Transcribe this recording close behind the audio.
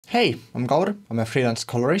Hey, I'm Gaur, I'm a freelance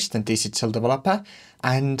colorist and DCTL developer,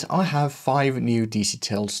 and I have 5 new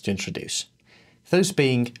DCTLs to introduce. Those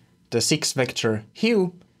being the Six-Vector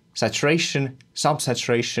Hue, Saturation,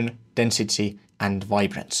 Subsaturation, Density, and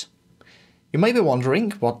Vibrance. You may be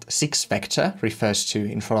wondering what Six-Vector refers to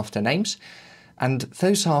in front of the names, and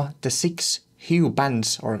those are the 6 hue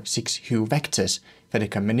bands or 6 hue vectors that you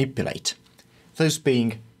can manipulate. Those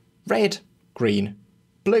being red, green,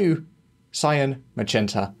 blue, cyan,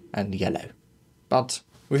 magenta, and yellow. But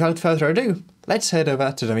without further ado, let's head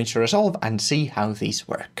over to DaVinci Resolve and see how these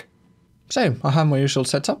work. So I have my usual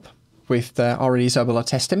setup with the already usable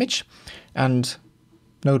test image and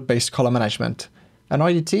node-based color management. An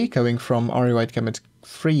IDT going from RE White Gamut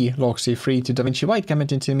 3 log C3 to DaVinci White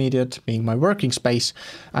Gamut Intermediate being my working space,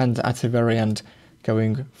 and at the very end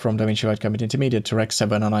going from DaVinci White Gamut Intermediate to Rec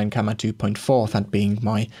 709, 2.4, that being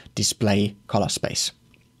my display color space.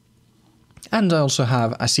 And I also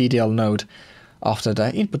have a CDL node after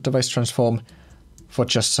the input device transform for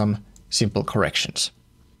just some simple corrections.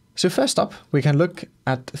 So first up, we can look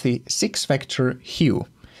at the Six-Vector Hue,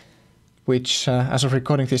 which as of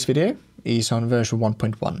recording this video is on version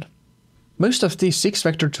 1.1. Most of these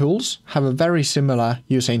Six-Vector tools have a very similar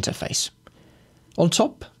user interface. On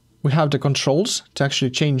top, we have the controls to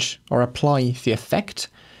actually change or apply the effect,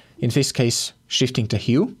 in this case shifting the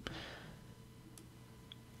hue.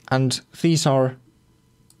 And these are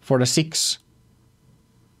for the 6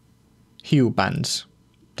 hue bands,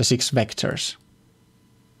 the 6 vectors.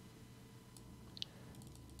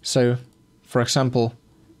 So, for example,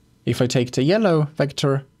 if I take the yellow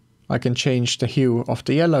vector, I can change the hue of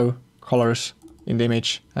the yellow colors in the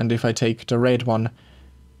image, and if I take the red one,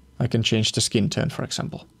 I can change the skin tone, for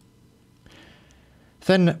example.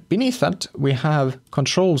 Then beneath that, we have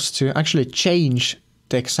controls to actually change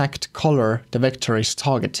the exact color the vector is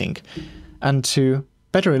targeting. And to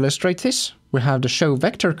better illustrate this, we have the show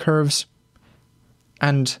vector curves,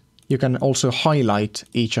 and you can also highlight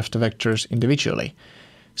each of the vectors individually.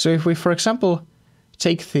 So if we, for example,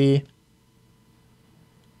 take the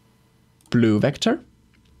blue vector,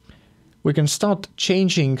 we can start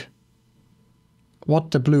changing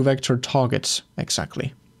what the blue vector targets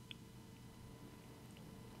exactly.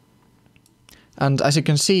 And as you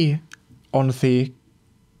can see on the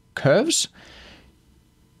curves,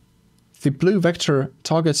 the blue vector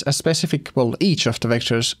targets a specific, well, each of the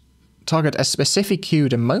vectors target a specific hue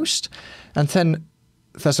the most, and then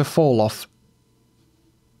there's a fall off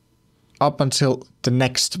up until the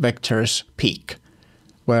next vector's peak,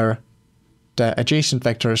 where the adjacent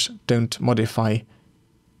vectors don't modify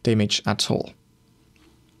the image at all.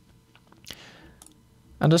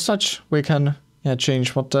 And as such, we can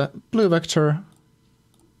change what the blue vector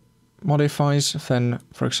modifies. Then,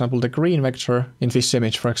 for example, the green vector in this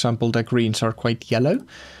image, for example, the greens are quite yellow.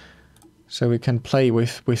 So we can play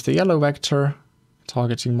with the yellow vector,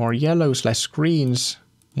 targeting more yellows, less greens.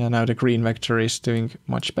 Yeah, now the green vector is doing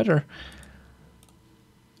much better.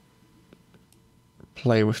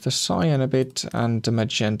 Play with the cyan a bit and the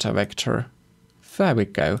magenta vector. There we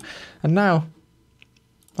go. And now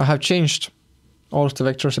I have changed all of the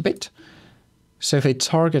vectors a bit, so they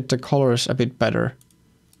target the colors a bit better.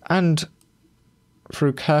 And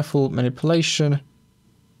through careful manipulation,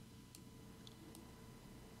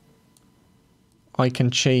 I can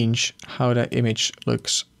change how the image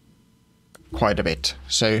looks quite a bit.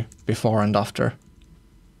 So before and after,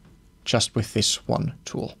 just with this one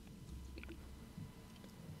tool.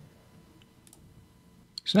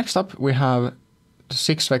 So next up we have the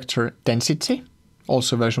Six-Vector Density,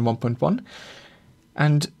 also version 1.1.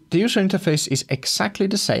 And the user interface is exactly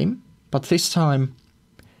the same, but this time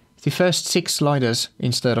the first 6 sliders,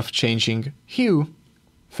 instead of changing hue,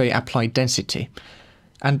 they apply density.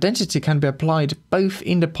 And density can be applied both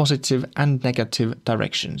in the positive and negative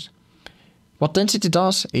directions. What density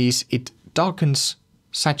does is it darkens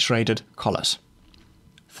saturated colors.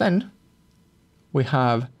 Then we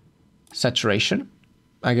have saturation.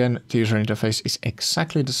 Again, the user interface is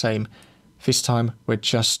exactly the same. This time we're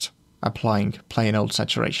just applying plain old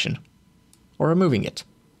saturation or removing it.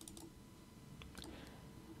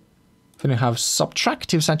 Then you have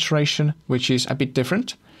subtractive saturation, which is a bit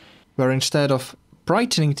different, where instead of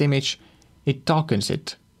brightening the image, it darkens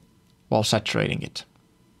it while saturating it.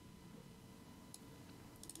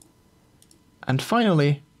 And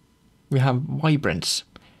finally, we have Vibrance.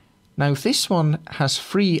 Now this one has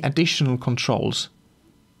 3 additional controls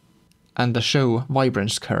and the show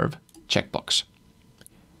Vibrance curve checkbox.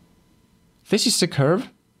 This is the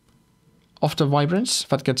curve of the Vibrance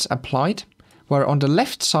that gets applied, where on the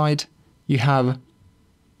left side you have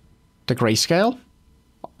the grayscale,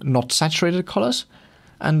 not saturated colors,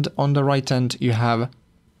 and on the right end you have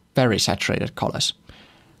very saturated colors.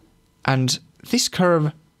 And this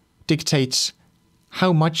curve dictates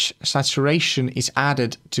how much saturation is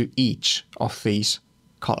added to each of these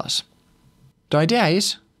colors. The idea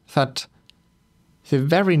is that the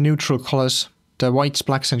very neutral colors, the whites,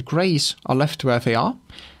 blacks and grays, are left where they are.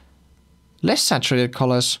 Less saturated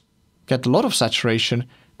colors get a lot of saturation,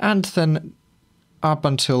 and then up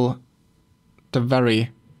until the very,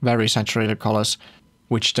 very saturated colors,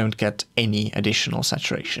 which don't get any additional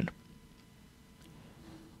saturation.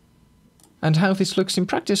 And how this looks in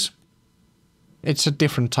practice? It's a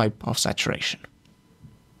different type of saturation.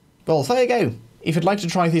 Well, there you go. If you'd like to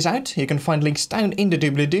try these out, you can find links down in the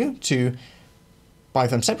doobly-doo to buy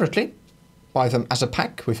them separately, buy them as a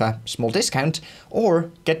pack with a small discount,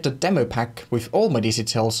 or get the demo pack with all my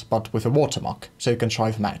DCTLs but with a watermark, so you can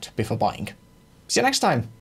try them out before buying. See you next time!